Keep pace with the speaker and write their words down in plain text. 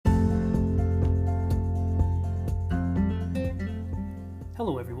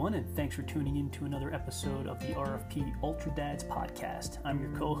Hello, everyone, and thanks for tuning in to another episode of the RFP Ultra Dads podcast. I'm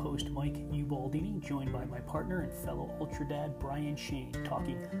your co-host, Mike Ubaldini, joined by my partner and fellow Ultra Dad, Brian Shane,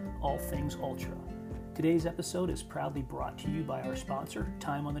 talking all things Ultra. Today's episode is proudly brought to you by our sponsor,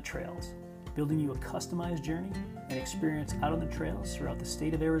 Time on the Trails, building you a customized journey and experience out on the trails throughout the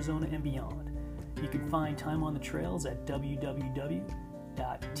state of Arizona and beyond. You can find Time on the Trails at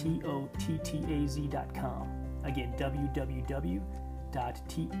www.tottaz.com. Again, www.tottaz.com.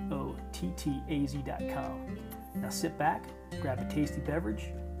 Now sit back, grab a tasty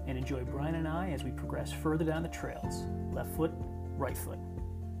beverage, and enjoy Brian and I as we progress further down the trails. Left foot, right foot.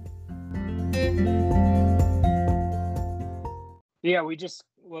 Yeah, we just,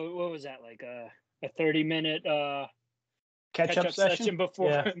 what was that, like a 30-minute Catch-up session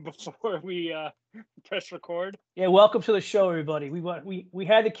before we press record? Yeah, welcome to the show, everybody. We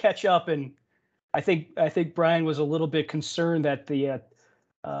had to catch up, and I think Brian was a little bit concerned that the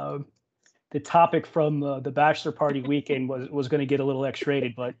topic from the bachelor party weekend was going to get a little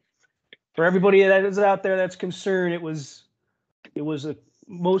X-rated, but for everybody that is out there that's concerned, it was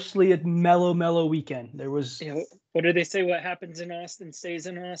mostly a mellow weekend. There was. Yeah, what do they say? What happens in Austin stays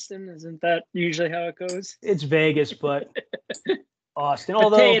in Austin. Isn't that usually how it goes? It's Vegas, but Austin.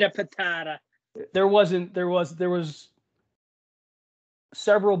 Patata. There was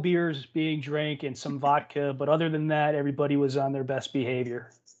several beers being drank and some vodka, but other than that, everybody was on their best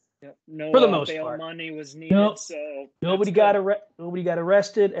behavior. Yep. No, for the most bail part. Money was needed, Nope. so nobody got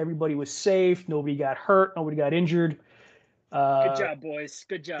arrested. Everybody was safe. Nobody got hurt. Nobody got injured. Good job, boys.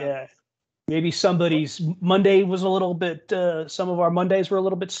 Good job. Yeah. Maybe somebody's Monday was a little bit. Some of our Mondays were a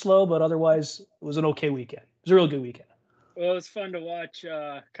little bit slow, but otherwise, it was an okay weekend. It was a real good weekend. Well, it was fun to watch,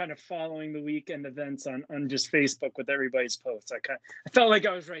 kind of following the weekend events on just Facebook with everybody's posts. I felt like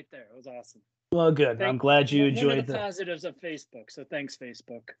I was right there. It was awesome. Well, good. I'm glad you enjoyed one of the positives of Facebook. So thanks,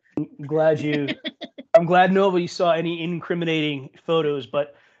 Facebook. I'm glad nobody saw any incriminating photos,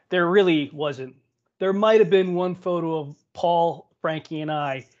 but there really wasn't. There might have been one photo of Paul, Frankie, and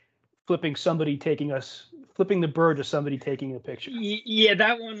I flipping the bird to somebody taking a picture. Yeah,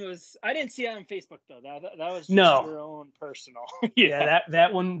 that one was. I didn't see it on Facebook though. That was just your own personal. Yeah,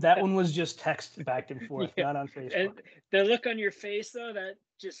 that one was just text back and forth, not on Facebook. And the look on your face though, that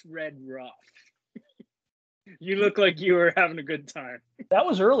just read rough. You look like you were having a good time. That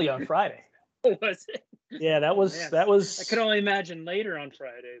was early on Friday. Was it? Yeah, that was. I could only imagine later on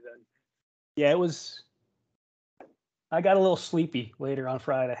Friday then. Yeah, it was. I got a little sleepy later on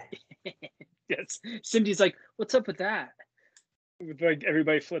Friday. Yes. Cindy's like, "What's up with that?" With like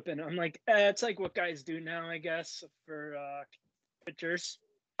everybody flipping. I'm like, it's like what guys do now, I guess, for pictures.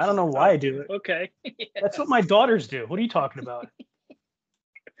 I don't know why I do it. Okay. Yeah. That's what my daughters do. What are you talking about?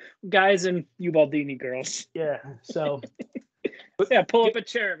 Guys and Ubaldini girls. Yeah. So. Yeah, pull up a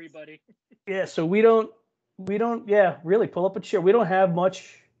chair, everybody. Yeah. So we don't. Yeah, really pull up a chair. We don't have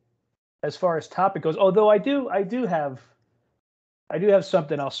much as far as topic goes. Although I do have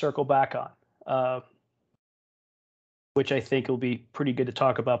something I'll circle back on, which I think will be pretty good to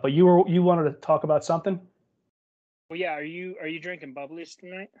talk about. But you wanted to talk about something? Well, yeah. Are you drinking bubblies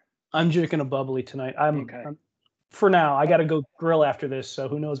tonight? I'm drinking a bubbly tonight. Okay. For now, I got to go grill after this, so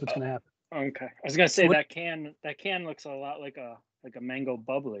who knows what's going to happen. Okay. I was gonna say that can looks a lot like a mango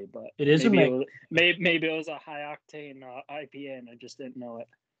bubbly, but it is maybe maybe it was a high octane IPA and I just didn't know it.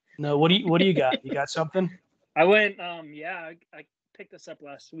 No, what do you got? You got something? I went I picked this up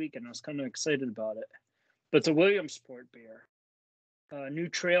last week and I was kind of excited about it. But it's a Williamsport beer. New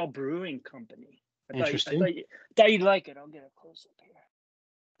Trail Brewing Company. Interesting. I thought you'd like it. I'll get it close up here.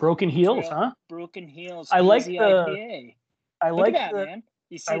 Broken Heels, huh? Broken Heels. I like the IPA. Look at that, man.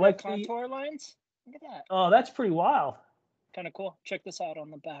 You see the contour lines? Look at that. Oh, that's pretty wild. Kind of cool. Check this out on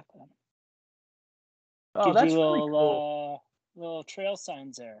the back one. Oh, that's really cool. Little trail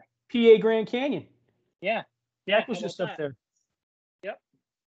signs there. PA Grand Canyon. Yeah. That was just up there. Yep.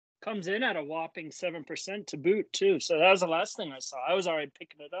 Comes in at a whopping 7% to boot too. So that was the last thing I saw. I was already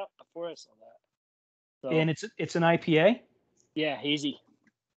picking it up before I saw that. So, and it's an IPA? Yeah, hazy.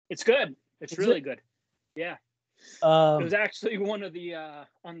 It's good. It's really good. Yeah. It was actually one of the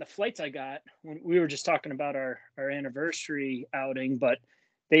on the flights I got when we were just talking about our anniversary outing, but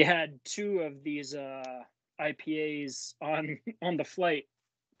they had two of these IPAs on the flight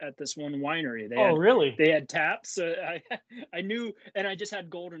at this one winery. Really? They had taps. So I knew, and I just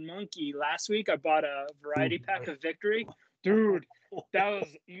had Golden Monkey last week. I bought a variety pack of Victory. Dude, that was,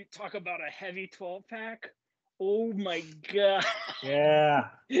 you talk about a heavy 12-pack. Oh my God. Yeah.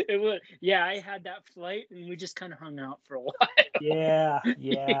 It was, yeah, I had that flight and we just kind of hung out for a while. Yeah.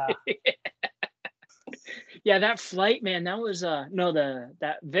 Yeah, that flight, man, that was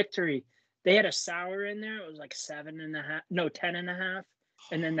that Victory. They had a sour in there. It was like 7.5, no, 10.5.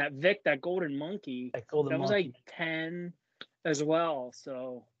 And then that Golden Monkey, that was like 10 as well.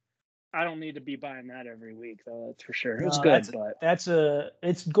 So I don't need to be buying that every week though, that's for sure. It was good, but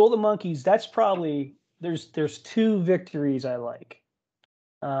it's Golden Monkeys. That's probably there's two Victories I like.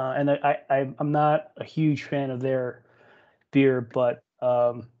 And I'm not a huge fan of their beer, but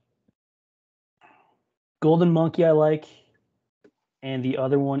Golden Monkey I like, and the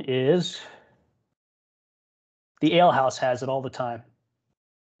other one is the Ale House has it all the time.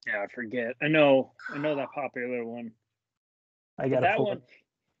 Yeah, I forget. I know that popular one. I got that one.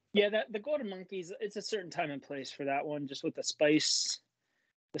 Yeah, the Golden Monkeys. It's a certain time and place for that one, just with the spice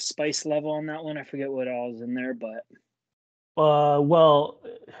level on that one. I forget what all is in there, but well,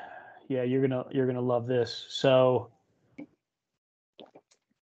 yeah, you're gonna love this. So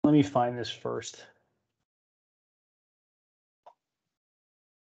let me find this first.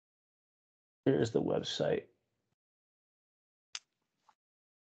 Here's the website.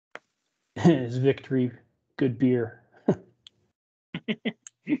 Is Victory good beer?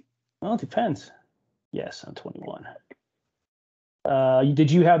 Well, it depends. Yes, I'm 21. Did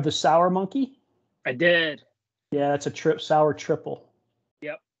you have the Sour Monkey? I did. Yeah, that's a sour triple.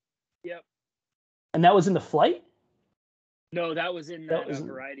 Yep. And that was in the flight? No, that was in that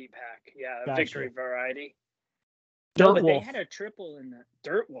variety pack. Yeah, gotcha. Victory variety. Dirt Wolf. They had a triple in the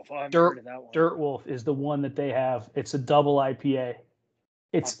Dirt Wolf. I haven't heard of that one. Dirt Wolf is the one that they have. It's a double IPA.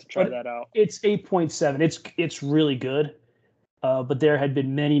 I'll have to try that out. It's 8.7. It's really good. But there had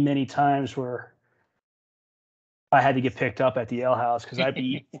been many, many times where I had to get picked up at the ale house because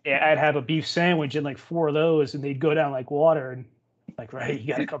I'd have a beef sandwich and like 4 of those, and they'd go down like water. And like, right, you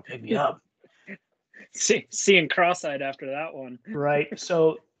got to come pick me up. Seeing cross-eyed after that one. Right.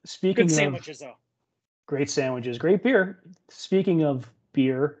 So speaking good sandwiches, though. Great sandwiches, great beer. Speaking of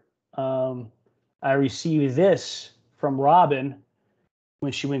beer, I received this from Robin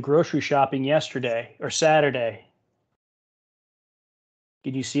when she went grocery shopping yesterday or Saturday.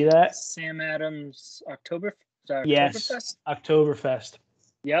 Did you see that? Sam Adams Oktoberfest? Yes, Oktoberfest.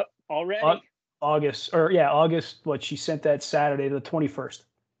 Yep, already. August. What, she sent that Saturday, the 21st.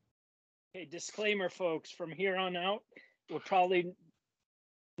 Okay, disclaimer, folks. From here on out, we'll probably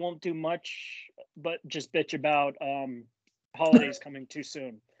won't do much, but just bitch about holidays coming too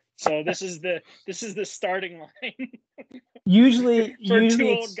soon. So this is the starting line. Usually two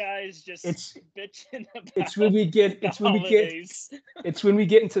old guys just bitching about it's when we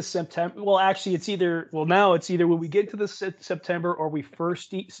get into September. Well, actually, now it's either when we get to the September or we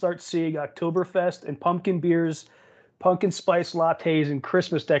first start seeing Oktoberfest and pumpkin beers, pumpkin spice lattes, and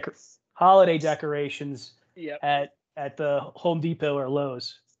Christmas holiday decorations. Yep. At the Home Depot or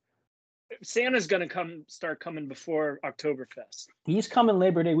Lowe's. Santa's gonna start coming before Oktoberfest. He's coming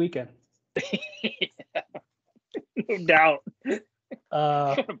Labor Day weekend. Yeah. No doubt.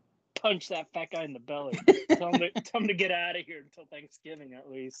 Gonna punch that fat guy in the belly. Tell him to get out of here until Thanksgiving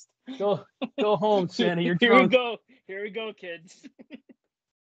at least. Go home, Santa. You're Here drunk. Here we go, kids.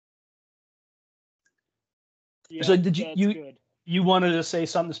 Yeah, so did you wanted to say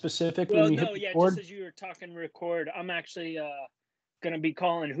something specific? Well, when no, yeah, just as you were talking record, I'm actually gonna be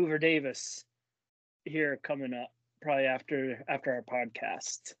calling Hoover Davis here coming up probably after our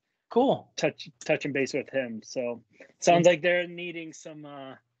podcast. Cool. Touching base with him. So sounds like they're needing some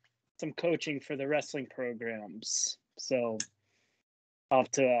coaching for the wrestling programs. So I'll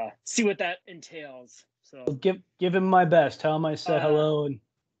have to see what that entails. So give him my best. Tell him I said hello, and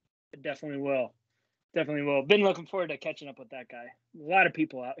definitely will. Been looking forward to catching up with that guy. A lot of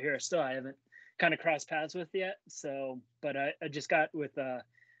people out here still I haven't kind of crossed paths with yet. So, but I just got with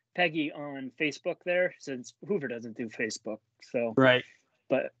Peggy on Facebook there, since Hoover doesn't do Facebook. So right.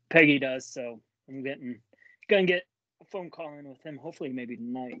 But Peggy does, so I'm gonna get a phone call in with him. Hopefully, maybe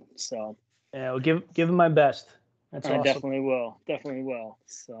tonight. So yeah, well, give him my best. That's awesome. Definitely will.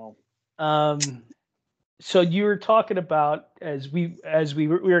 So so you were talking about as we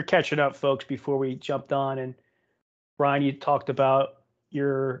were catching up, folks, before we jumped on, and Brian, you talked about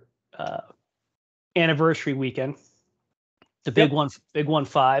your anniversary weekend, the big one,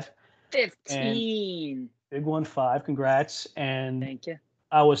 5. 15. Big 1-5. Congrats. And thank you.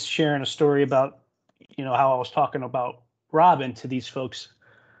 I was sharing a story about, how I was talking about Robin to these folks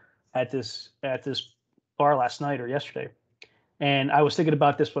at this bar last night or yesterday. And I was thinking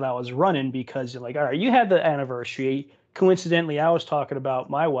about this when I was running, because you're like, all right, you had the anniversary. Coincidentally, I was talking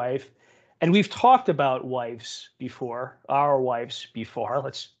about my wife, and we've talked about wives before, let's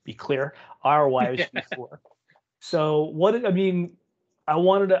be clear, our wives before. So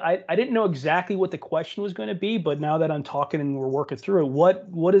I didn't know exactly what the question was going to be, but now that I'm talking and we're working through it,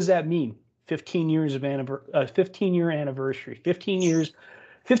 what does that mean? 15 years of 15-year anniversary, 15 years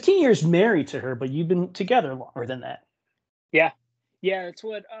married to her, but you've been together longer than that. Yeah. Yeah, that's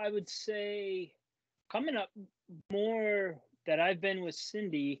what I would say. Coming up more that I've been with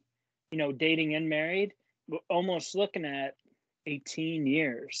Cindy, dating and married, almost looking at 18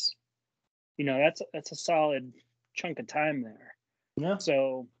 years. That's a solid chunk of time there. Yeah.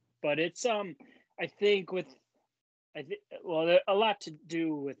 So, but it's I think a lot to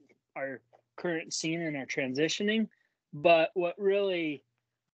do with our current scene and our transitioning, but what really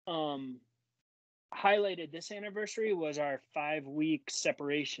highlighted this anniversary was our 5-week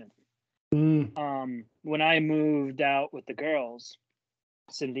separation. When I moved out with the girls,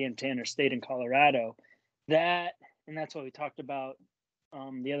 Cindy and Tanner stayed in Colorado. And that's what we talked about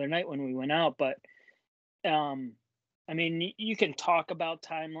the other night when we went out. But I mean, you can talk about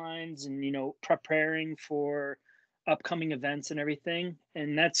timelines and preparing for upcoming events and everything,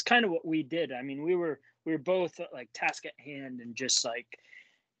 and that's kind of what we did. I mean, we were both like task at hand, and just like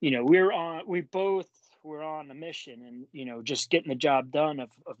we both were on a mission, and just getting the job done of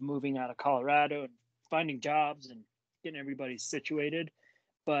moving out of Colorado and finding jobs and getting everybody situated.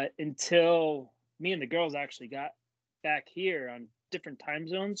 But until me and the girls actually got back here on different time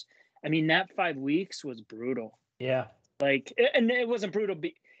zones, I mean, that 5 weeks was brutal. Yeah. And it wasn't brutal.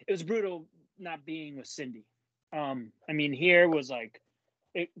 It was brutal not being with Cindy. I mean, here was like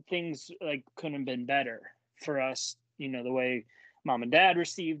things like couldn't have been better for us. The way mom and dad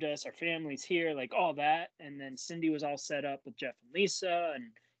received us, our families here, like all that. And then Cindy was all set up with Jeff and Lisa, and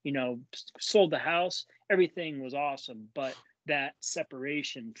sold the house. Everything was awesome, but that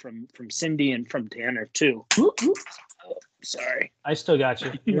separation from Cindy and from Tanner too. Oh, sorry. I still got you.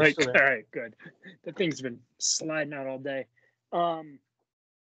 All right, good. The thing's been sliding out all day.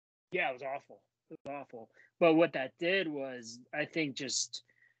 Yeah, it was awful. It was awful. But what that did was, I think, just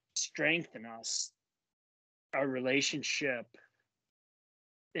strengthen us, our relationship,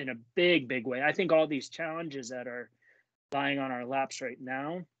 in a big, big way. I think all these challenges that are lying on our laps right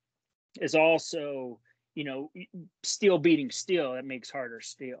now is also, steel beating steel. That makes harder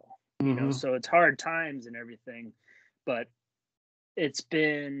steel. So it's hard times and everything, but it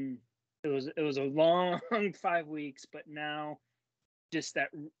was a long 5 weeks, but now just that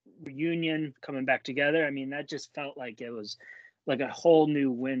reunion, coming back together, I mean, that just felt like it was like a whole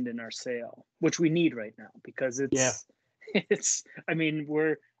new wind in our sail, which we need right now, because I mean,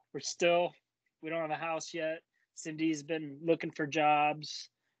 we don't have a house yet. Cindy's been looking for jobs.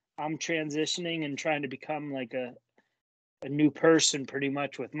 I'm transitioning and trying to become like a new person pretty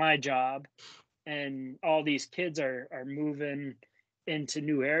much with my job. And all these kids are moving into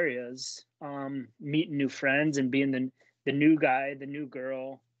new areas, meeting new friends and being the new guy, the new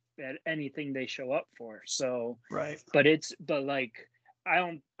girl at anything they show up for. So, right. But in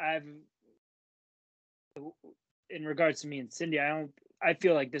regards to me and Cindy, I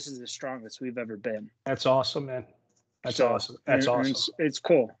feel like this is the strongest we've ever been. That's awesome, man. That's awesome. It's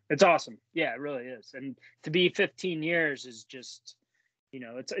cool. It's awesome. Yeah, it really is. And to be 15 years is just,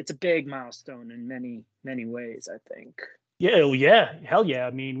 it's a big milestone in many, many ways, I think. Yeah. Oh, yeah. Hell yeah. I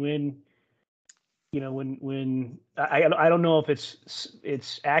mean, when I don't know if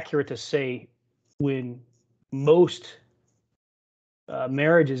it's accurate to say when most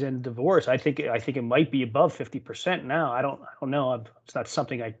marriages end divorce, I think it might be above 50% now. I don't know. It's not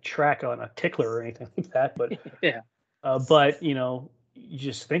something I track on a tickler or anything like that, but yeah. But you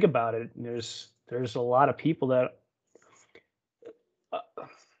just think about it. There's a lot of people that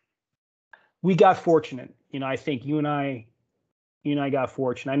we got fortunate. I think you and I got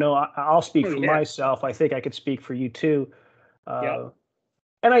fortunate. I know I'll speak for myself. I think I could speak for you too. And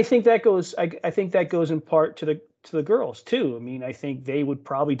I think that goes. I think that goes in part to the girls too. I mean, I think they would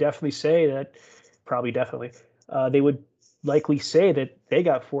probably definitely say that. They would likely say that they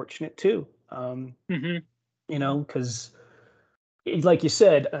got fortunate too. Because like you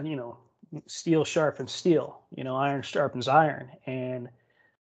said, steel sharpens steel, iron sharpens iron. And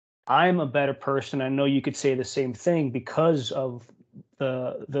I'm a better person. I know you could say the same thing because of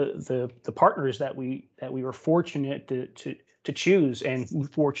the partners that we were fortunate to choose, and who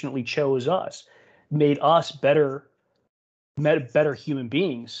fortunately chose us, made us better human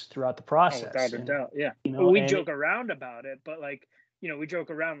beings throughout the process. Without a doubt, yeah. We joke around about it, but we joke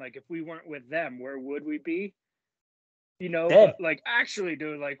around like, if we weren't with them, where would we be? But like, actually,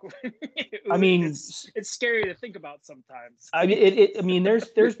 dude, like, I mean, it's scary to think about sometimes. I mean,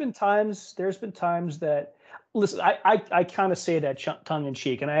 there's been times that listen, I kind of say that tongue in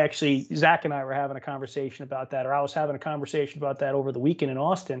cheek, and I actually, Zach and I were having a conversation about that, or I was having a conversation about that over the weekend in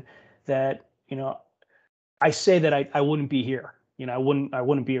Austin, that, I say that I wouldn't be here. I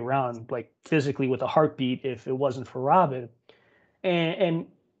wouldn't be around, like, physically with a heartbeat if it wasn't for Robin. And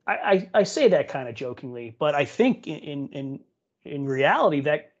I say that kind of jokingly, but I think in reality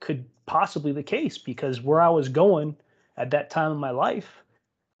that could possibly be the case, because where I was going at that time in my life,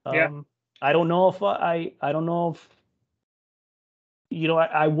 Yeah. I don't know if I don't know if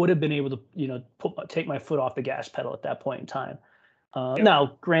I would have been able to take my foot off the gas pedal at that point in time. Yep.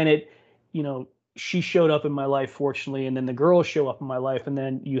 Now, granted, she showed up in my life, fortunately, and then the girls show up in my life, and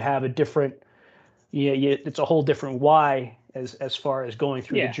then you have a different, it's a whole different why as far as going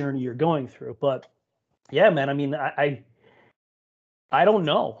through the journey you're going through. But yeah, man, I mean, I don't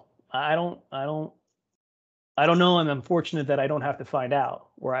know. I don't know, and I'm fortunate that I don't have to find out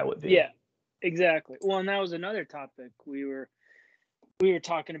where I would be. Yeah, exactly. Well, and that was another topic we were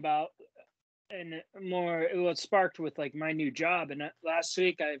talking about, and more it was sparked with like my new job. And last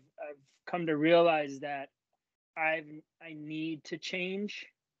week I've come to realize that I need to change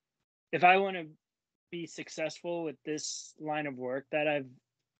if I want to be successful with this line of work that I've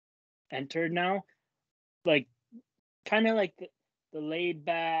entered now. Like, kind of like the laid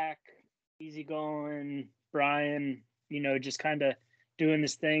back, easygoing Brian, just kind of doing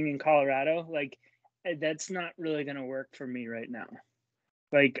this thing in Colorado. Like, that's not really going to work for me right now.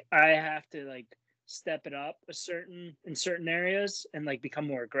 Like, I have to like step it up in certain areas and like become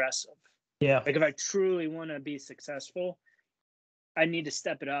more aggressive. Yeah. Like, if I truly want to be successful, I need to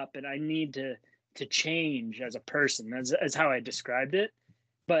step it up, and I need to change as a person. That's how I described it.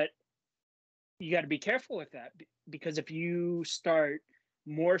 But you got to be careful with that, because if you start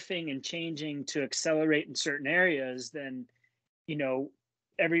morphing and changing to accelerate in certain areas, then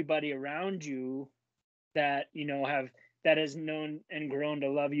everybody around you that that has known and grown to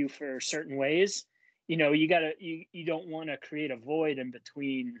love you for certain ways, you don't want to create a void in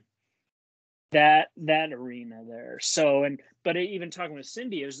between that arena there. So, but even talking with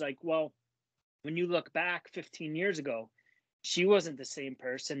Cindy, it was like, well, when you look back 15 years ago, she wasn't the same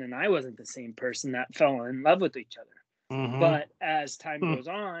person, and I wasn't the same person that fell in love with each other. Mm-hmm. But as time goes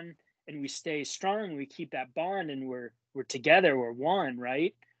on and we stay strong, we keep that bond, and we're together, we're one,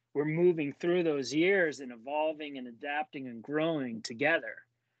 right? We're moving through those years and evolving and adapting and growing together.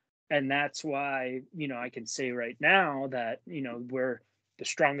 And that's why, I can say right now that, we're the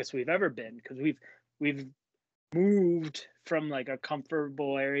strongest we've ever been, because we've moved from like a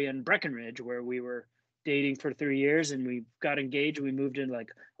comfortable area in Breckenridge where we were dating for 3 years, and we got engaged. We moved into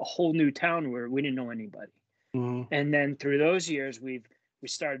like a whole new town where we didn't know anybody. Mm-hmm. And then through those years, we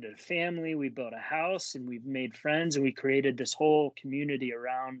started a family, we built a house, and we've made friends, and we created this whole community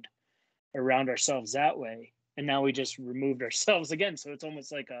around ourselves that way. And now we just removed ourselves again. So it's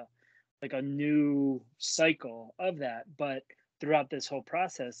almost like a new cycle of that. But throughout this whole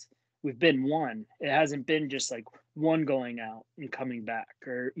process, we've been one. It hasn't been just like one going out and coming back,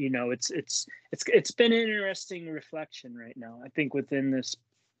 or it's been an interesting reflection right now. I think within this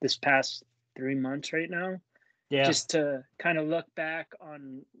past 3 months right now, just to kind of look back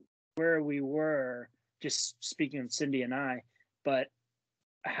on where we were, just speaking of Cindy and I, but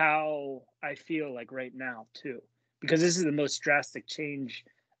how I feel like right now too, because this is the most drastic change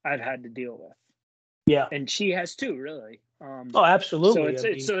I've had to deal with. Yeah. And she has too, really. Oh,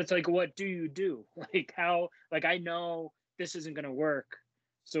 absolutely. So it's like, what do you do? Like, how, like, I know this isn't going to work.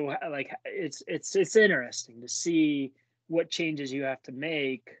 So like, it's interesting to see what changes you have to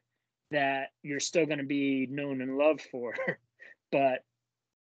make that you're still going to be known and loved for. But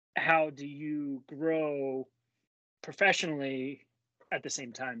how do you grow professionally at the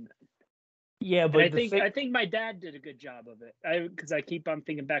same time? Yeah, but I think my dad did a good job of it. Because I keep on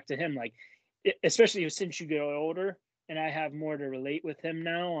thinking back to him, like, especially since you get older, and I have more to relate with him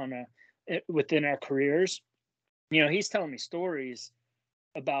now within our careers. He's telling me stories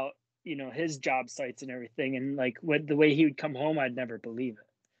about his job sites and everything, and like the way he would come home, I'd never believe it.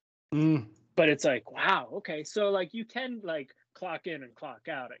 But it's like, wow, okay, so like you can like clock in and clock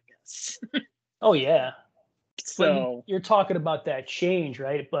out, I guess. Oh yeah. So but you're talking about that change,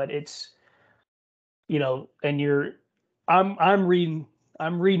 right? But it's and I'm reading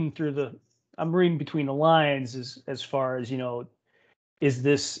between the lines as far as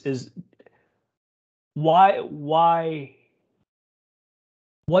is why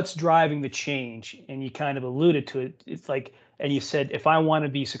what's driving the change. And you kind of alluded to it. It's like, and you said, if I want to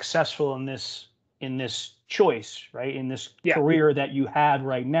be successful in this choice, right, in this career that you had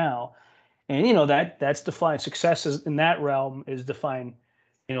right now, and that's defined, success is, in that realm, is defined,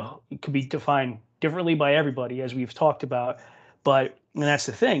 it could be defined differently by everybody, as we've talked about. But and that's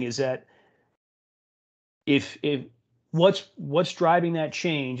the thing, is that if what's driving that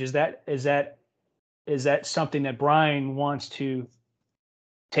change, is that something that Brian wants to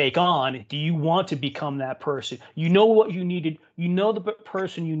take on? Do you want to become that person? You know what you needed. You know the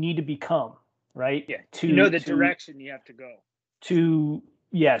person you need to become, right? Yeah. You know the direction you have to go. To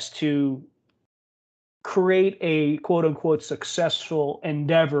create a quote unquote successful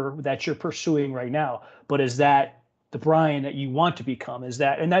endeavor that you're pursuing right now. But is that the Brian that you want to become? Is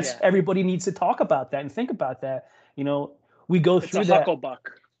that, and that's, everybody needs to talk about that and think about that. You know, we go through that. Hucklebuck.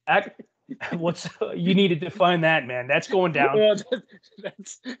 What's you need to define that, man? That's going down. Well,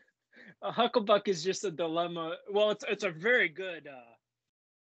 that's a hucklebuck is just a dilemma. Well, it's a very good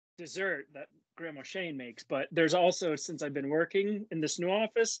dessert that Grandma Shane makes, but there's also, since I've been working in this new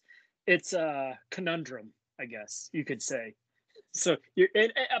office, it's a conundrum, I guess you could say. So you're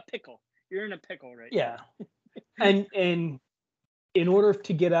in a pickle. You're in a pickle right now. and in order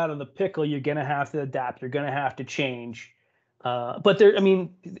to get out of the pickle, you're gonna have to adapt. You're gonna have to change. But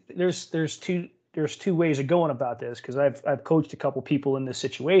there's two ways of going about this, because I've coached a couple people in this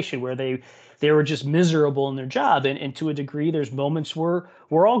situation where they were just miserable in their job, and to a degree, there's moments where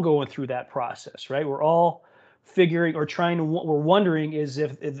we're all going through that process, right? We're all figuring or we're wondering, is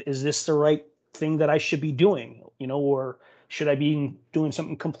this the right thing that I should be doing, or should I be doing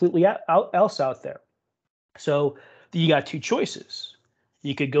something completely else out there? So you got two choices.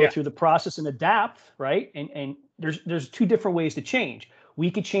 You could go through the process and adapt, right? And there's two different ways to change.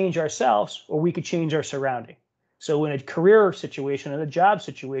 We could change ourselves, or we could change our surrounding. So in a career situation, in a job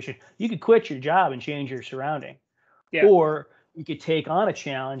situation, you could quit your job and change your surrounding. Or you could take on a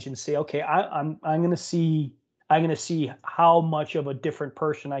challenge and say, okay, I'm going to see how much of a different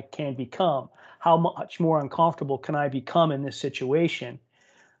person I can become. How much more uncomfortable can I become in this situation?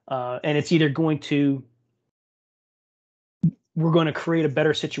 And it's either we're going to create a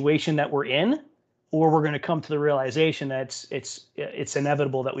better situation that we're in, or we're going to come to the realization that it's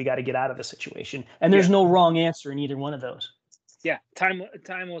inevitable that we got to get out of the situation. And there's no wrong answer in either one of those. Yeah. Time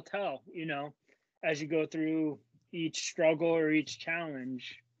will tell, as you go through each struggle or each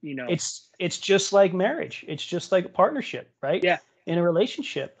challenge, it's just like marriage. It's just like a partnership, right? Yeah. In a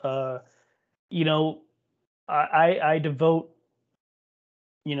relationship, I devote,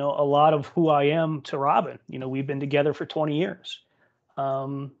 a lot of who I am to Robin. We've been together for 20 years.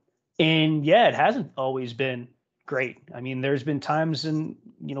 And it hasn't always been great. I mean, there's been times, and,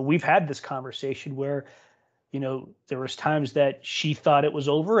 we've had this conversation where, there was times that she thought it was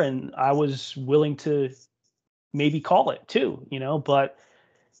over and I was willing to maybe call it too, but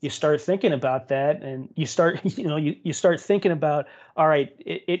you start thinking about that, and you start, you start thinking about, all right,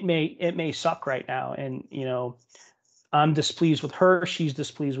 it may suck right now. And, I'm displeased with her, she's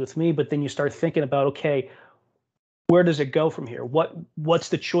displeased with me, but then you start thinking about, okay, where does it go from here? What's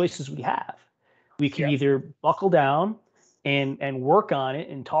the choices we have? We can either buckle down and work on it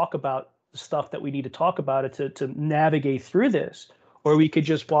and talk about the stuff that we need to talk about it to navigate through this, or we could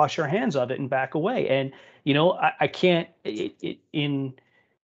just wash our hands of it and back away. And, I can't, I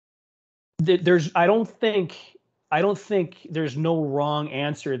don't think there's no wrong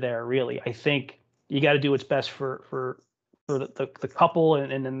answer there, really. I think you got to do what's best for the couple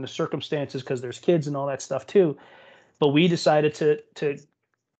and then the circumstances, because there's kids and all that stuff too. But we decided to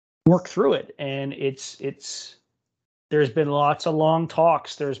work through it, and there's been lots of long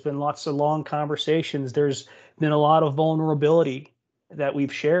talks. There's been lots of long conversations. There's been a lot of vulnerability that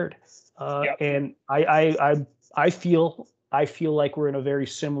we've shared, and I feel like we're in a very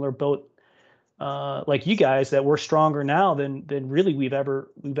similar boat, like you guys, that we're stronger now than really we've ever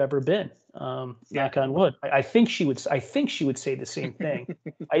been. Knock on wood. I think she would say the same thing.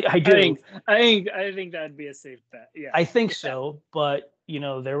 I do. I think that'd be a safe bet. Yeah. I think so, but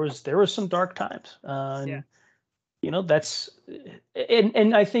there was some dark times. That's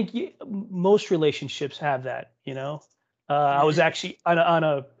and I think most relationships have that. I was actually on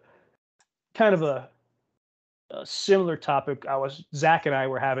a kind of a similar topic. Zach and I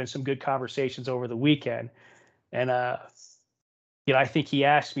were having some good conversations over the weekend, and I think he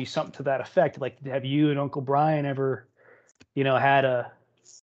asked me something to that effect, like, have you and Uncle Brian ever, had a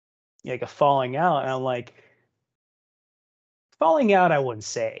falling out? And I'm like, falling out, I wouldn't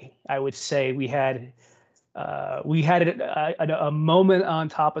say. I would say we had a moment on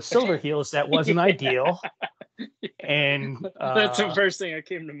top of Silver Heels that wasn't ideal. And that's the first thing that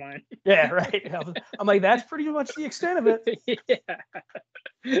came to mind. Yeah, right. I'm like, that's pretty much the extent of it. Yeah,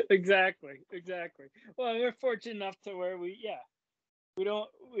 exactly. Well, we're fortunate enough to where we don't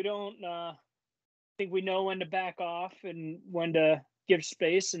think we know when to back off and when to give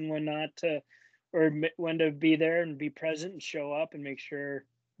space and when not to or when to be there and be present and show up and make sure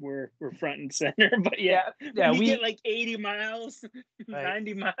we're front and center. But when you get like 80 miles, right.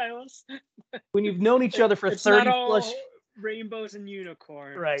 90 miles, when you've known each other for 30 plus rainbows and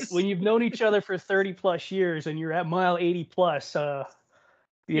unicorns, right? When you've known each other for 30 plus years and you're at mile 80 plus,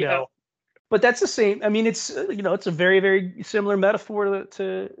 you know. But that's the same. I mean, it's it's a very, very similar metaphor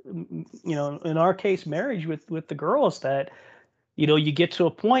to in our case, marriage with the girls, that you get to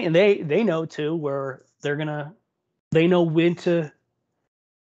a point, and they know too, where they know when to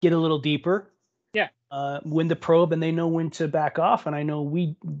get a little deeper, when to probe, and they know when to back off, and I know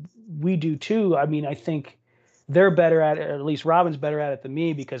we do too. I mean, I think they're better at it, at least Robin's better at it than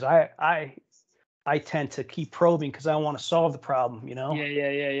me, because I tend to keep probing because I want to solve the problem, Yeah.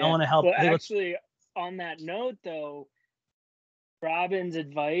 I want to help. Well, actually, on that note, though, Robin's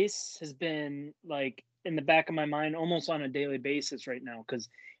advice has been like in the back of my mind almost on a daily basis right now, because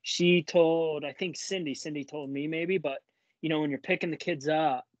she told, I think Cindy told me maybe, but when you're picking the kids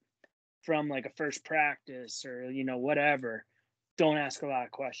up from like a first practice or whatever, don't ask a lot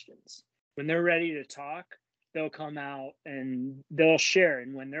of questions. When they're ready to talk, they'll come out and they'll share.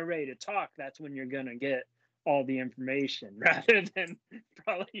 And when they're ready to talk, that's when you're going to get all the information, rather than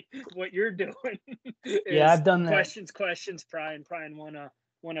probably what you're doing. I've done that. Questions, pry and want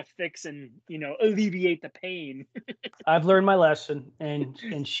to fix and, alleviate the pain. I've learned my lesson,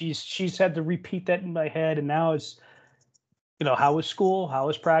 and she's had to repeat that in my head. And now it's, how was school? How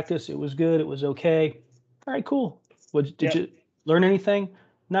was practice? It was good. It was okay. All right, cool. Did you learn anything?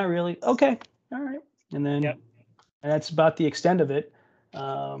 Not really. Okay. All right. And then and that's about the extent of it.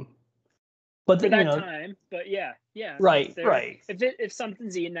 But for that time, but right. If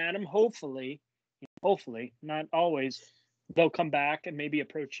something's eating at them, hopefully, not always, they'll come back and maybe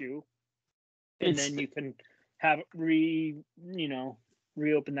approach you, and then you can have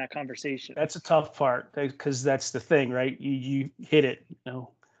reopen that conversation. That's a tough part, because that's the thing, right? You hit it.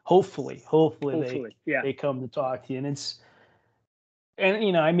 Hopefully they come to talk to you,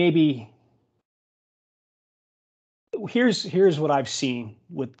 and I maybe. Here's what I've seen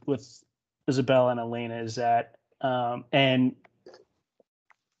with Isabella and Elena is that, and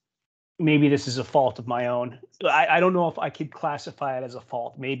maybe this is a fault of my own. I don't know if I could classify it as a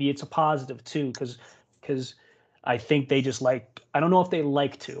fault. Maybe it's a positive too, because I think they just I don't know if they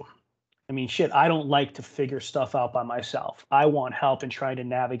like to. I mean, shit, I don't like to figure stuff out by myself. I want help in trying to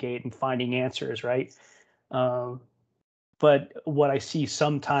navigate and finding answers, right? But what I see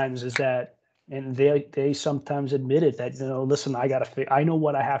sometimes is that, and they sometimes admit it, that, listen, I know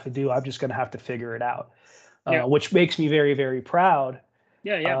what I have to do. I'm just going to have to figure it out, which makes me very, very proud.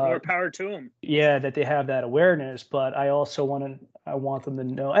 More power to them. Yeah, that they have that awareness. But I also want them to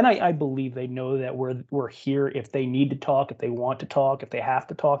know, and I believe they know, that we're here if they need to talk, if they want to talk, if they have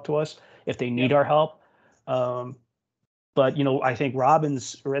to talk to us, if they need our help. But I think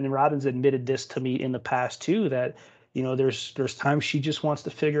Robin's admitted this to me in the past too, that there's times she just wants to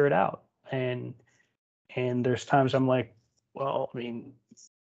figure it out. And there's times I'm like, well, I mean,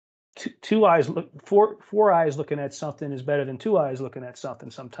 four eyes looking at something is better than two eyes looking at something.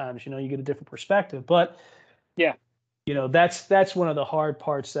 Sometimes, you get a different perspective, but that's one of the hard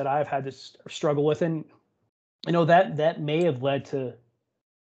parts that I've had to struggle with. And, that may have led to,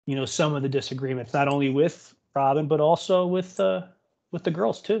 some of the disagreements, not only with Robin, but also with the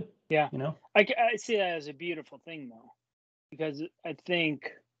girls too. Yeah. I see that as a beautiful thing though, because I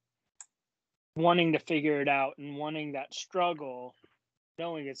think wanting to figure it out and wanting that struggle,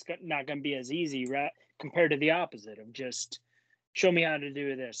 knowing it's not going to be as easy, right? Compared to the opposite of just show me how to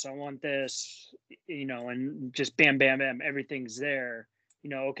do this. I want this, and just bam, bam, bam, everything's there.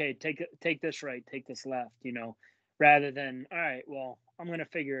 Okay, take this right, take this left, rather than, all right, well, I'm going to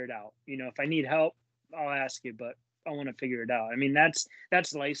figure it out. If I need help, I'll ask you, but I want to figure it out. I mean, that's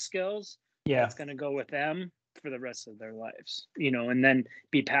life skills. Yeah. It's going to go with them for the rest of their lives, and then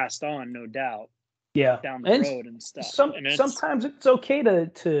be passed on, no doubt. Yeah. Down the road and stuff. Sometimes it's okay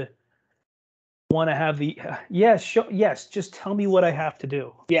to want to have the yes, just tell me what I have to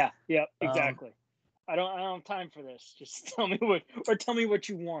do. Yeah, exactly. I don't have time for this. Just tell me what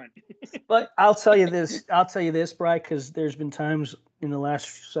you want. But I'll tell you this, Bri, because there's been times in the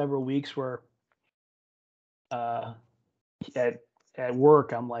last several weeks where at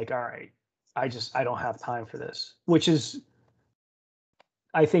work I'm like, all right, I don't have time for this, which is,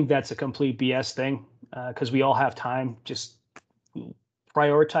 I think that's a complete BS thing, because we all have time. Just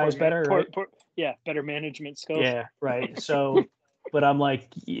prioritize better. Right? Better management skills. Yeah, right. So, but I'm like,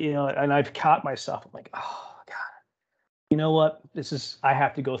 and I've caught myself. I'm like, oh God, you know what? I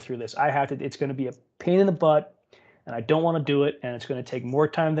have to go through this. It's going to be a pain in the butt. and I don't want to do it, and it's going to take more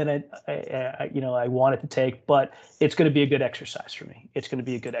time than I want it to take, but it's going to be a good exercise for me. It's going to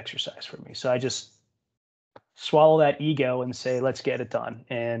be a good exercise for me. So I just swallow that ego and say, let's get it done.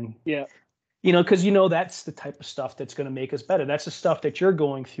 And because that's the type of stuff that's going to make us better. That's the stuff that you're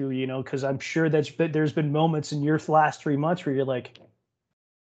going through, because I'm sure there's been moments in your last 3 months where you're like,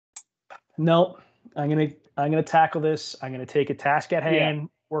 no, I'm gonna tackle this. I'm gonna take a task at hand,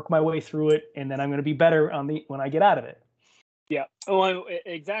 work my way through it, and then I'm gonna be better when I get out of it. Yeah. Oh,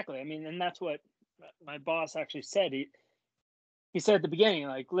 exactly. I mean, and that's what my boss actually said. He said at the beginning,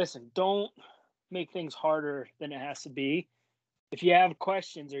 like, listen, don't make things harder than it has to be. If you have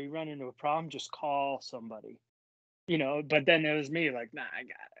questions or you run into a problem, just call somebody. But then it was me, like, nah,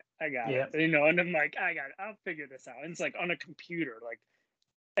 I got it. And I'm like, I got it. I'll figure this out. And it's like on a computer, like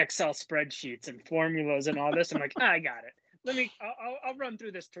Excel spreadsheets and formulas and all this. I'm like, I got it. I'll run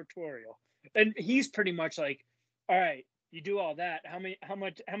through this tutorial. And he's pretty much like, all right, you do all that. How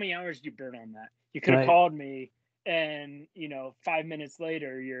many hours do you burn on that? You could have called me, and 5 minutes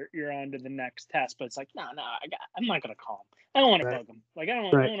later you're on to the next test. But it's like, no, I'm not gonna call him. I don't want to bug him. Like, I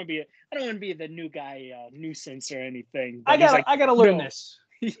don't want to be the new guy nuisance or anything. But I gotta learn this.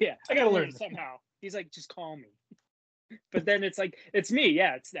 Yeah, I gotta learn somehow. He's like, just call me. But then it's like, it's me.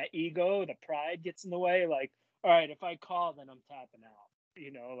 Yeah, it's that ego, the pride gets in the way. Like, all right, if I call, then I'm tapping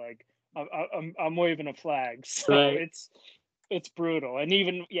out. Like I'm waving a flag. So it's brutal. And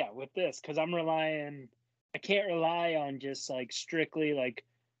even with this, because I can't rely on just like strictly like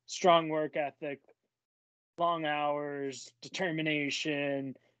strong work ethic, long hours,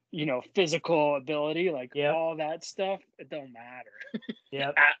 determination, physical ability, like all that stuff. It don't matter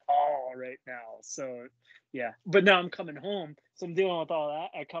at all right now. So but now I'm coming home, so I'm dealing with all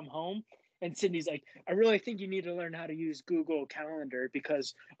that. I come home and Cindy's like, I really think you need to learn how to use Google Calendar,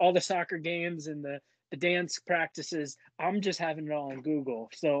 because all the soccer games and the dance practices, I'm just having it all on Google.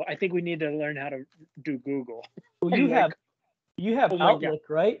 So I think we need to learn how to do Google. Well, you have Outlook,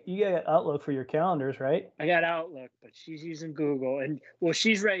 right? You got Outlook for your calendars, right? I got Outlook, but she's using Google. And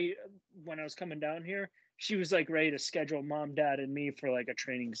she's ready. When I was coming down here, she was like ready to schedule mom, dad, and me for like a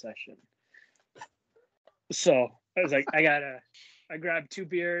training session. So I was like, I grabbed 2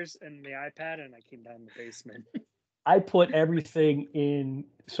 beers and the iPad, and I came down the basement. I put everything in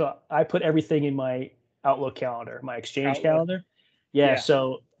my Outlook calendar, my Exchange calendar. Yeah.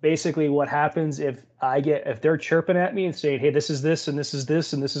 So basically what happens if they're chirping at me and saying, hey, this is this, and this is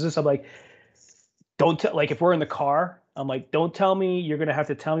this, and this is this, I'm like, if we're in the car, I'm like, don't tell me. You're going to have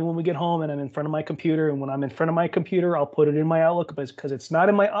to tell me when we get home and I'm in front of my computer. And when I'm in front of my computer, I'll put it in my Outlook, because it's not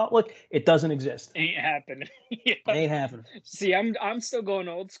in my Outlook, it doesn't exist. Ain't happening. Ain't happening. See, I'm still going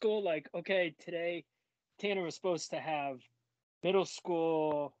old school. Like, okay, today Tanner was supposed to have middle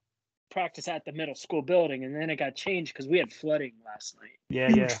school practice at the middle school building, and then it got changed because we had flooding last night.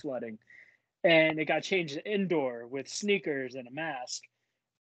 Huge flooding. And it got changed to indoor with sneakers and a mask.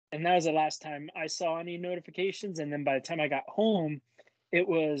 And that was the last time I saw any notifications. And then by the time I got home, it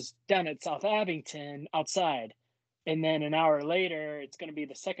was down at South Abington outside. And then an hour later, it's going to be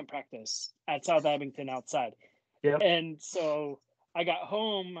the second practice at South Abington outside. Yep. And so I got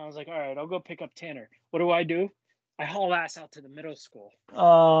home. I was like, all right, I'll go pick up Tanner. What do? I haul ass out to the middle school.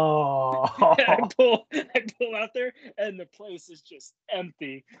 Oh. I pull out there, and the place is just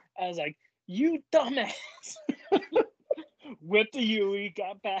empty. I was like, you dumbass. Whipped the UE,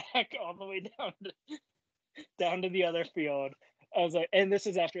 got back all the way down to the other field. I was like, and this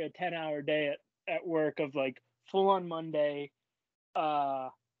is after a 10-hour day at work of like full on Monday.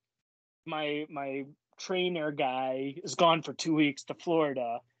 My trainer guy is gone for 2 weeks to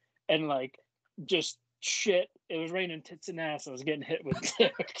Florida, and like just shit. It was raining tits and ass. I was getting hit with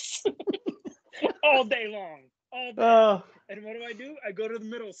dicks all day long. All day. And what do? I go to the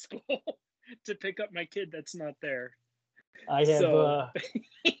middle school to pick up my kid that's not there. I have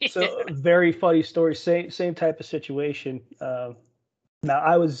so very funny story. Same type of situation. Now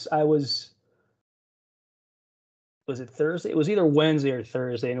I was it Thursday? It was either Wednesday or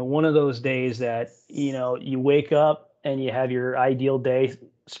Thursday, and one of those days that you wake up and you have your ideal day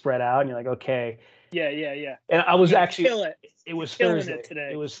spread out, and you're like, okay. Yeah. And I was actually kill it. It was Thursday.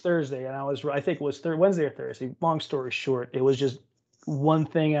 It was Thursday, and I think it was Wednesday or Thursday. Long story short, it was just one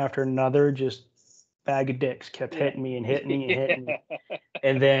thing after another, just bag of dicks kept hitting me and hitting me and hitting me.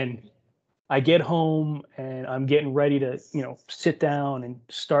 And then I get home and I'm getting ready to, sit down and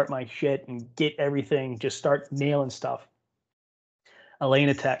start my shit and get everything, just start nailing stuff.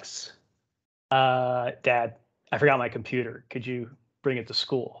 Elena texts, Dad, I forgot my computer. Could you bring it to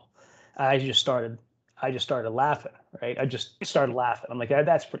school? I just started I just started laughing, right? I just started laughing. I'm like,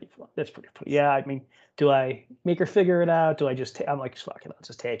 that's pretty fun. That's pretty funny. Yeah, I mean, do I make her figure it out? Do I just, I'm like, fuck it, I'll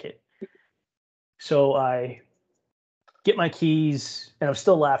just take it. So I get my keys and I'm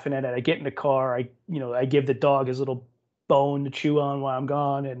still laughing at it. I get in the car. I give the dog his little bone to chew on while I'm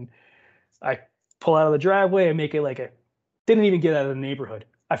gone. And I pull out of the driveway and make it like didn't even get out of the neighborhood.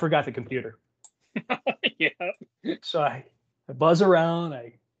 I forgot the computer. Yeah. So I buzz around,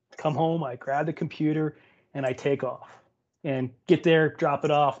 I come home, I grab the computer, and I take off and get there, drop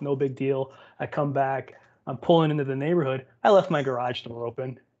it off, no big deal. I come back, I'm pulling into the neighborhood. I left my garage door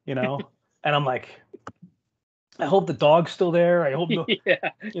open, and I'm like, I hope the dog's still there. I hope did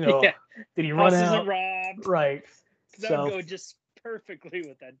he run out? Isn't robbed. Right. That would go just perfectly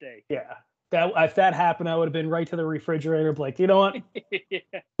with that day. Yeah. If that happened, I would have been right to the refrigerator, like, you know what? Yeah.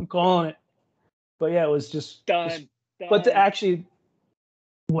 I'm calling it. But yeah, it was just done. But actually,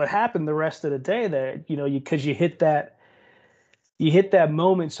 what happened the rest of the day that, because you hit that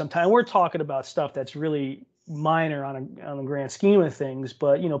moment sometime. We're talking about stuff that's really minor on the grand scheme of things,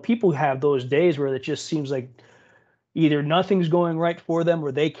 but people have those days where it just seems like either nothing's going right for them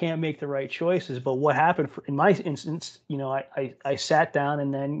or they can't make the right choices. But what happened in my instance, I sat down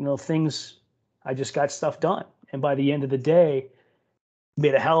and then, I just got stuff done. And by the end of the day,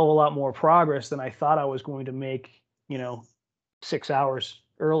 made a hell of a lot more progress than I thought I was going to make, 6 hours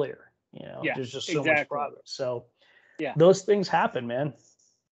earlier. There's just so much progress. So yeah, those things happen, man.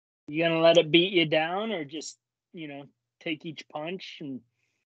 You gonna let it beat you down or just, take each punch and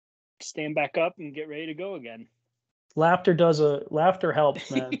stand back up and get ready to go again? Laughter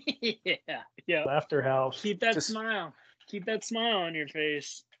helps, man. Yeah. Laughter helps. Keep that smile. Keep that smile on your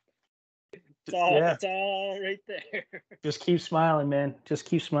face. It's all right there. Just keep smiling, man. Just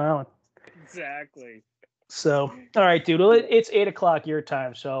keep smiling. Exactly. So, all right, dude. Well, it's 8:00 your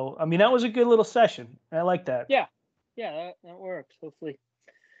time. So, I mean, that was a good little session. I like that. Yeah, that worked. Hopefully,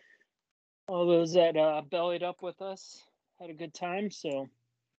 all those that bellied up with us had a good time. So,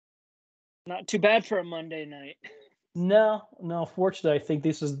 not too bad for a Monday night. No. Fortunately, I think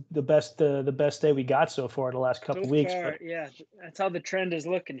this is the best day we got so far the last couple weeks. But... yeah, that's how the trend is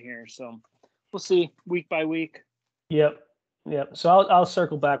looking here. So, we'll see week by week. Yep. So I'll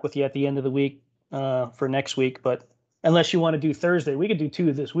circle back with you at the end of the week for next week. But unless you want to do Thursday, we could do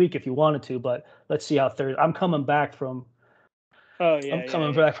 2 this week if you wanted to. But let's see how Thursday. I'm coming back from. I'm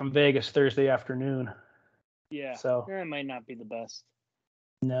coming back from Vegas Thursday afternoon. Yeah. So that might not be the best.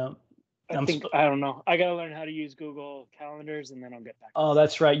 No. I don't know. I gotta learn how to use Google Calendars, and then I'll get back. Oh,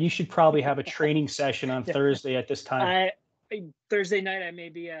 that's right. You should probably have a training session on Thursday at this time. Thursday night, I may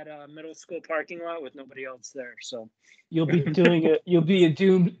be at a middle school parking lot with nobody else there. So you'll be doing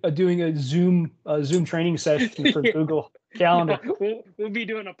a Zoom training session for Google Calendar. We'll be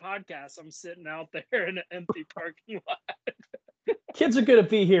doing a podcast. I'm sitting out there in an empty parking lot. Kids are gonna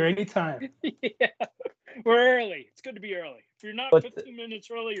be here anytime. Yeah, we're early. It's good to be early. If you're not 15 minutes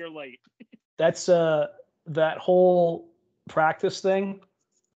early, you're late. That's that whole practice thing.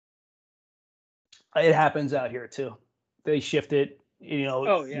 It happens out here too. They shift it.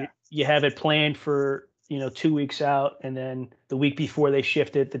 Oh yeah. You have it planned for 2 weeks out, and then the week before they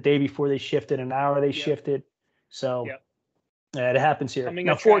shift it, the day before they shift it, an hour they shift it. So it happens here. Coming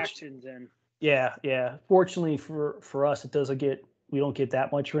attractions in. Yeah. Fortunately for us, we don't get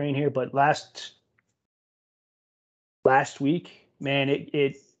that much rain here. But last week, man,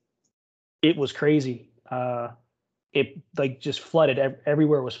 it was crazy. It like just flooded.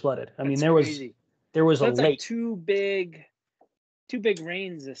 Everywhere was flooded. I mean, there crazy. was a lake. Like two big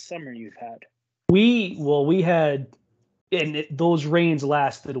rains this summer you've had. We had, and those rains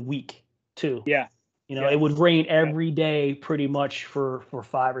lasted a week too. Yeah. It would rain every day pretty much for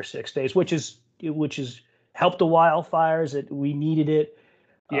 5 or 6 days, which is helped the wildfires. We needed it.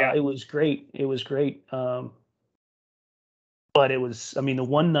 Yeah. It was great. But it was, I mean, the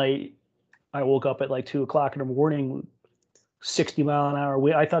one night I woke up at like 2:00 in the morning, 60 mile an hour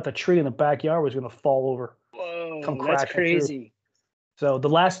wind. I thought the tree in the backyard was going to fall over. Whoa, that's crazy. Through. So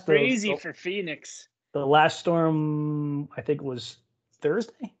crazy for Phoenix. The last storm, I think, was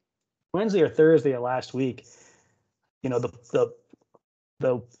Wednesday or Thursday of last week.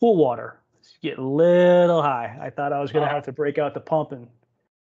 The pool water is getting a little high. I thought I was going to have to break out the pump and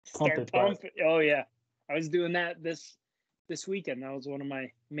pump it. Oh yeah, I was doing that this weekend. That was one of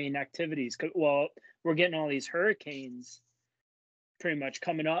my main activities. Well, we're getting all these hurricanes pretty much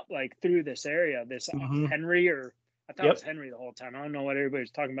coming up like through this area. This Henry, or I thought it was Henry the whole time. I don't know what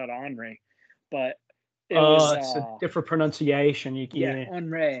everybody's talking about, Henry, but it was it's a different pronunciation.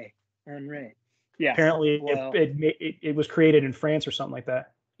 Henry. Yeah. Apparently, it was created in France or something like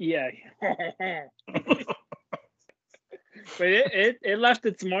that. Yeah. But it left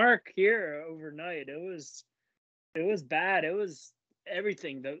its mark here overnight. It was bad. It was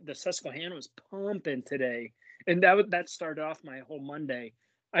everything. The Susquehanna was pumping today, and that started off my whole Monday.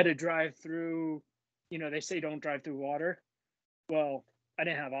 I had to drive through. They say don't drive through water. Well, I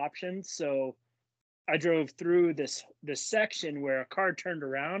didn't have options, so I drove through this section where a car turned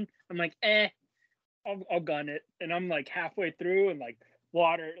around. I'm like, I'll gun it, and I'm like halfway through, and like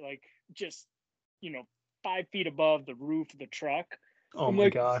water, like just 5 feet above the roof of the truck. Oh my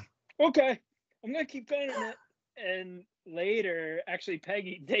God. Okay, I'm gonna keep gunning it. And later, actually,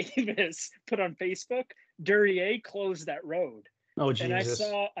 Peggy Davis put on Facebook, Duryea closed that road. Oh Jesus!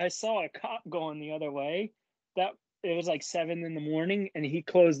 And I saw a cop going the other way. That it was like 7 a.m, and he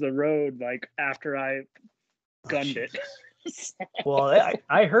closed the road like after I gunned it. Well,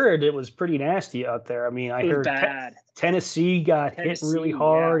 I heard it was pretty nasty out there. I mean, I heard bad. Tennessee got hit really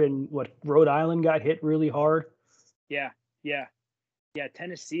hard, and Rhode Island got hit really hard. Yeah.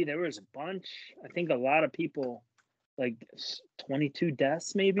 Tennessee, there was a bunch. I think a lot of people, like 22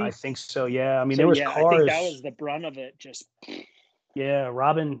 deaths, maybe. I think so. Yeah. I mean, there was cars. I think that was the brunt of it. Just. Yeah,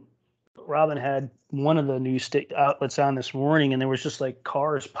 Robin had one of the news outlets on this morning, and there was just like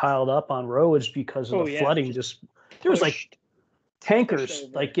cars piled up on roads because of the flooding. There was like tankers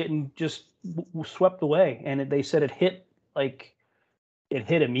like getting just swept away, and they said it hit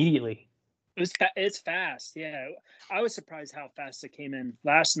immediately. It's fast. Yeah, I was surprised how fast it came in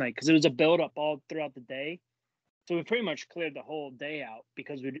last night because it was a buildup all throughout the day. So we pretty much cleared the whole day out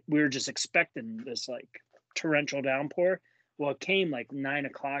because we were just expecting this like torrential downpour. Well, it came like 9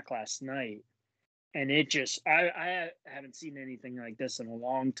 o'clock last night, and it just I haven't seen anything like this in a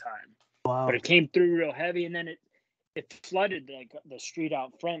long time. Wow! But it came through real heavy, and then it flooded like the street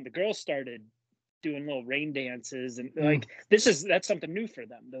out front. The girls started doing little rain dances, and like that's something new for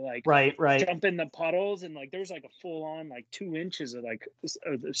them. They're like right jump in the puddles, and like there's like a full on like 2 inches of like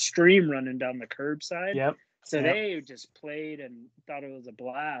a stream running down the curbside. Yep. So they just played and thought it was a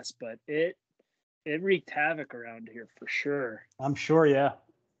blast, but it wreaked havoc around here for sure. I'm sure. Yeah,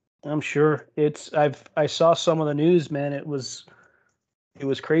 I'm sure. I saw some of the news, man. It was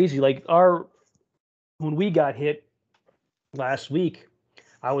crazy. Like when we got hit last week,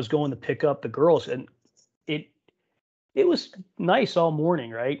 I was going to pick up the girls, and it was nice all morning,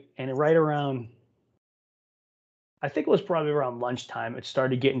 right? And right around, I think it was probably around lunchtime, it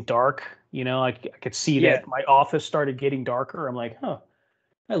started getting dark. I could see that my office started getting darker. I'm like, huh.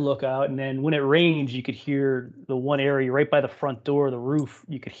 I look out, and then when it rains, you could hear the one area right by the front door, the roof.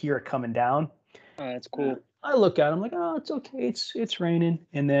 You could hear it coming down. Oh, that's cool. I look out. I'm like, oh, it's okay. It's raining.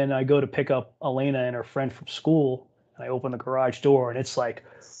 And then I go to pick up Elena and her friend from school. And I open the garage door, and it's like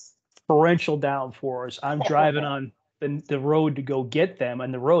torrential downpours. I'm driving on the road to go get them,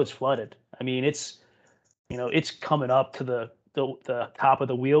 and the road's flooded. I mean, it's coming up to the top of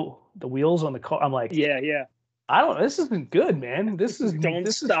the wheels on the car. I'm like, yeah. This isn't good, man.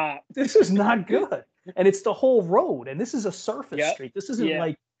 Stop. This is not good. And it's the whole road, and this is a surface street. This isn't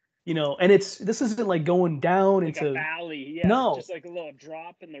like, and this isn't like going down like into a valley. Yeah, no, just like a little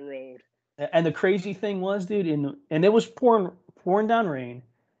drop in the road. And the crazy thing was, dude, and it was pouring down rain.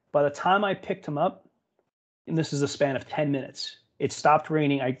 By the time I picked him up, and this is a span of 10 minutes, it stopped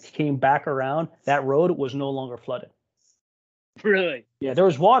raining. I came back around. That road was no longer flooded. Really? Yeah, there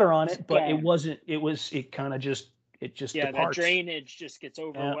was water on it, but it wasn't. It kind of just departs. That drainage just gets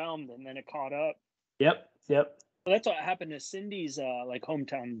overwhelmed, and then it caught up. Yep. Well, that's what happened to Cindy's like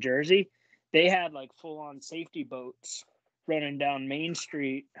hometown, Jersey. They had like full on safety boats running down Main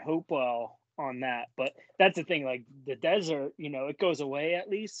Street, Hopewell on that. But that's the thing, like the desert, it goes away at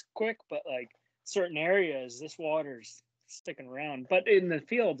least quick, but like certain areas, this water's sticking around. But in the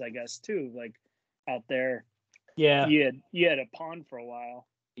fields, I guess too, like out there. Yeah. You had a pond for a while.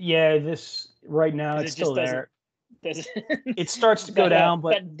 Yeah, this right now it's still there. It starts to go down,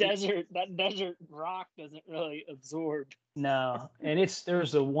 but that desert rock doesn't really absorb. No, and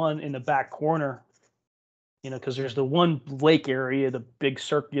there's the one in the back corner, because there's the one lake area, the big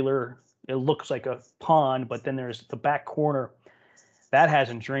circular. It looks like a pond, but then there's the back corner that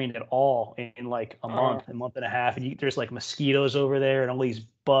hasn't drained at all in like a month and a half, and there's like mosquitoes over there and all these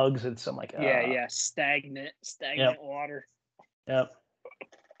bugs, and so I'm like, stagnant water. Yep.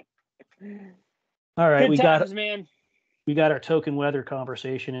 All right, Good times, man. We got our token weather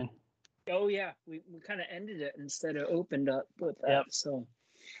conversation in. Oh yeah, we kind of ended it instead of opened up with that. Yep. So,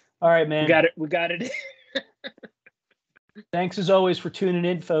 all right, man. We got it. Thanks as always for tuning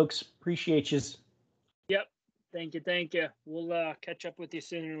in, folks. Appreciate you. Yep. Thank you. We'll catch up with you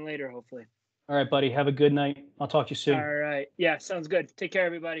sooner than later, hopefully. All right, buddy. Have a good night. I'll talk to you soon. All right. Yeah, sounds good. Take care,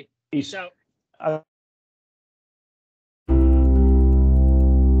 everybody. Peace out.